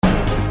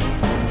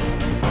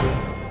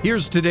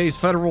Here's today's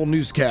federal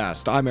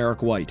newscast. I'm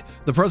Eric White.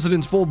 The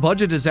president's full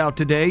budget is out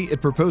today.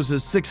 It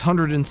proposes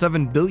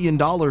 $607 billion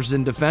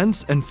in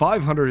defense and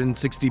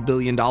 $560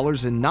 billion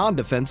in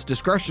non-defense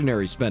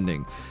discretionary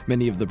spending.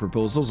 Many of the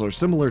proposals are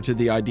similar to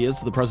the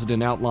ideas the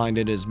president outlined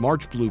in his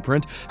March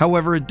blueprint.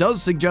 However, it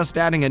does suggest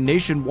adding a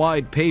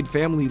nationwide paid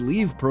family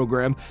leave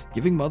program,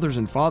 giving mothers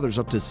and fathers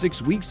up to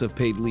 6 weeks of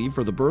paid leave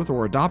for the birth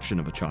or adoption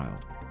of a child.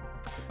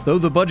 Though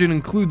the budget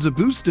includes a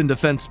boost in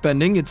defense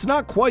spending, it's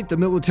not quite the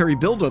military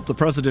buildup the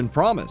president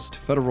promised.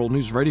 Federal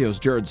News Radio's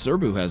Jared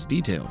Serbu has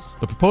details.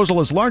 The proposal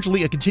is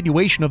largely a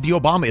continuation of the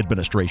Obama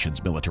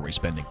administration's military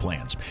spending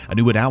plans. A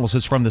new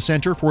analysis from the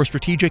Center for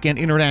Strategic and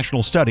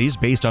International Studies,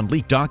 based on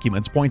leaked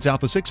documents, points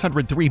out the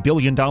 $603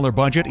 billion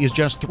budget is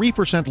just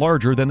 3%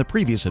 larger than the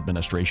previous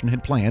administration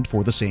had planned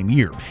for the same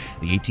year.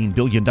 The $18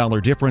 billion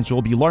difference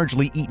will be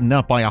largely eaten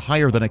up by a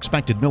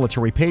higher-than-expected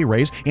military pay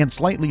raise and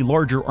slightly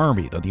larger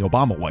army than the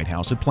Obama White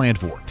House had planned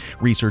for.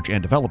 Research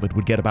and development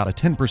would get about a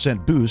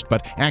 10% boost,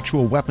 but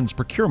actual weapons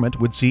procurement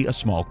would see a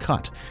small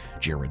cut.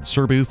 Jared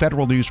Serbu,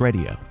 Federal News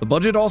Radio. The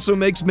budget also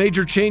makes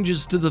major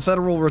changes to the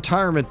federal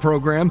retirement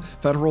program.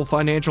 Federal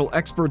financial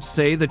experts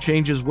say the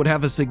changes would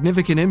have a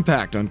significant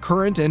impact on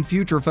current and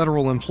future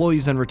federal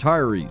employees and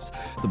retirees.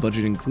 The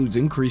budget includes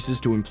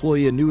increases to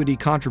employee annuity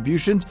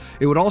contributions.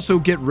 It would also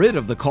get rid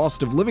of the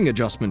cost of living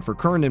adjustment for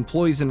current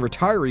employees and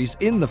retirees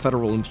in the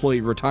federal employee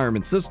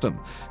retirement system.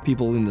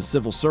 People in the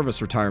civil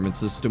service retirement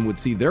system would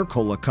see their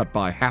COLA cut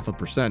by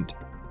 0.5%.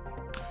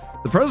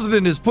 The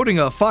president is putting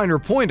a finer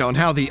point on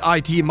how the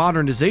IT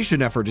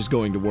modernization effort is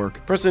going to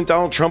work. President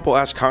Donald Trump will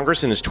ask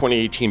Congress in his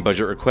 2018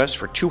 budget request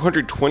for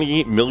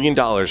 $228 million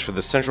for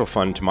the Central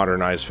Fund to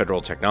modernize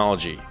federal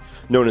technology.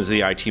 Known as the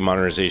IT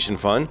Modernization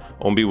Fund,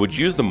 OMB would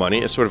use the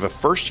money as sort of a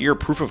first-year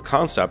proof of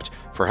concept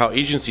for how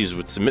agencies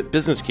would submit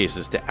business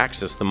cases to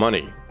access the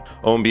money.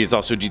 OMB is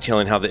also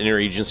detailing how the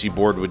Interagency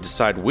Board would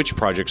decide which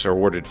projects are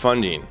awarded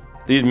funding.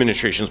 The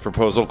administration's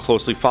proposal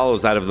closely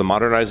follows that of the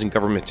Modernizing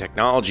Government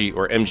Technology,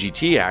 or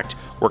MGT Act,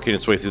 working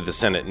its way through the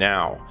Senate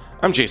now.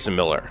 I'm Jason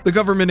Miller. The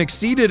government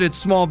exceeded its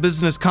small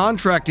business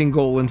contracting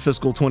goal in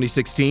fiscal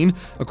 2016.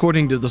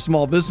 According to the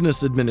Small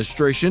Business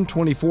Administration,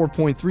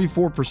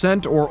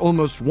 24.34%, or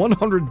almost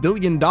 $100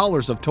 billion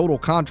of total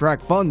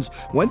contract funds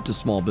went to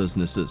small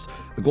businesses.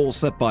 The goal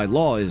set by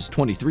law is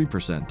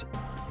 23%.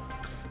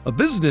 A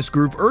business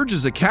group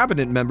urges a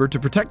cabinet member to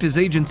protect his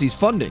agency's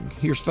funding.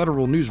 Here's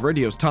Federal News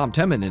Radio's Tom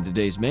Temin in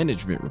today's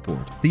management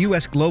report. The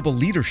U.S. Global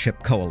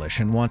Leadership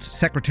Coalition wants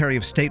Secretary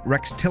of State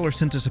Rex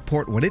Tillerson to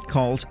support what it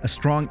calls a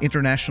strong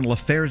international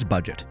affairs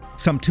budget.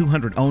 Some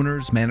 200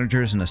 owners,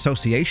 managers, and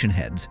association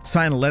heads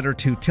sign a letter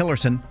to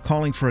Tillerson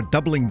calling for a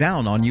doubling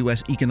down on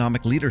U.S.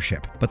 economic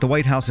leadership. But the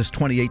White House's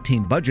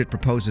 2018 budget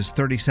proposes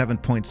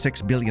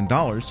 $37.6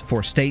 billion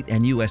for state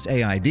and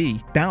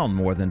USAID, down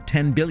more than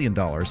 $10 billion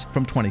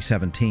from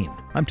 2017.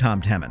 I'm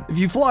Tom Temin. If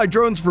you fly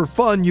drones for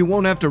fun, you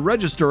won't have to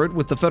register it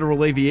with the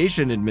Federal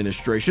Aviation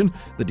Administration.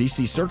 The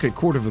D.C. Circuit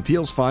Court of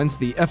Appeals finds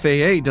the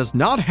FAA does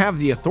not have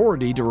the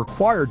authority to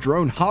require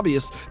drone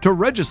hobbyists to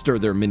register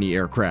their mini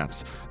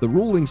aircrafts. The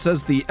ruling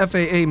says the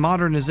FAA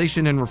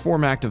Modernization and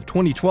Reform Act of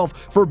 2012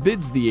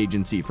 forbids the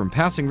agency from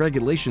passing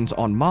regulations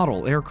on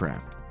model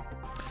aircraft.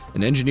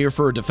 An engineer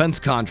for a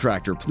defense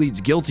contractor pleads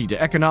guilty to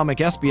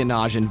economic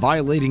espionage and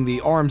violating the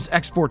Arms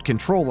Export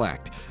Control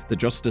Act. The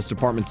Justice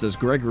Department says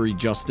Gregory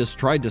Justice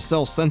tried to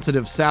sell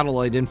sensitive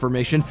satellite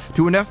information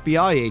to an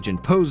FBI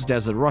agent posed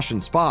as a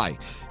Russian spy.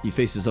 He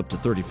faces up to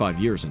 35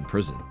 years in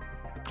prison.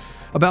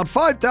 About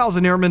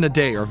 5,000 airmen a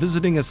day are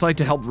visiting a site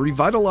to help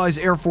revitalize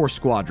Air Force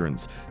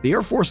squadrons. The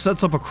Air Force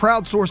sets up a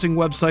crowdsourcing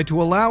website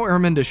to allow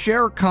airmen to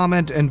share,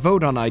 comment, and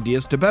vote on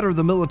ideas to better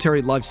the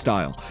military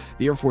lifestyle.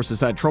 The Air Force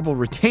has had trouble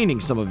retaining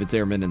some of its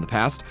airmen in the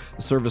past.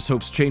 The service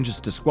hopes changes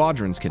to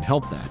squadrons can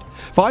help that.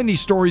 Find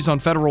these stories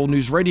on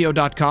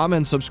federalnewsradio.com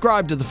and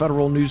subscribe to the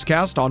Federal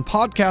Newscast on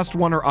Podcast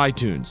One or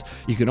iTunes.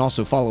 You can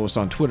also follow us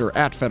on Twitter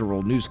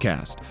 @Federal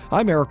Newscast.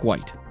 I'm Eric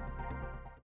White.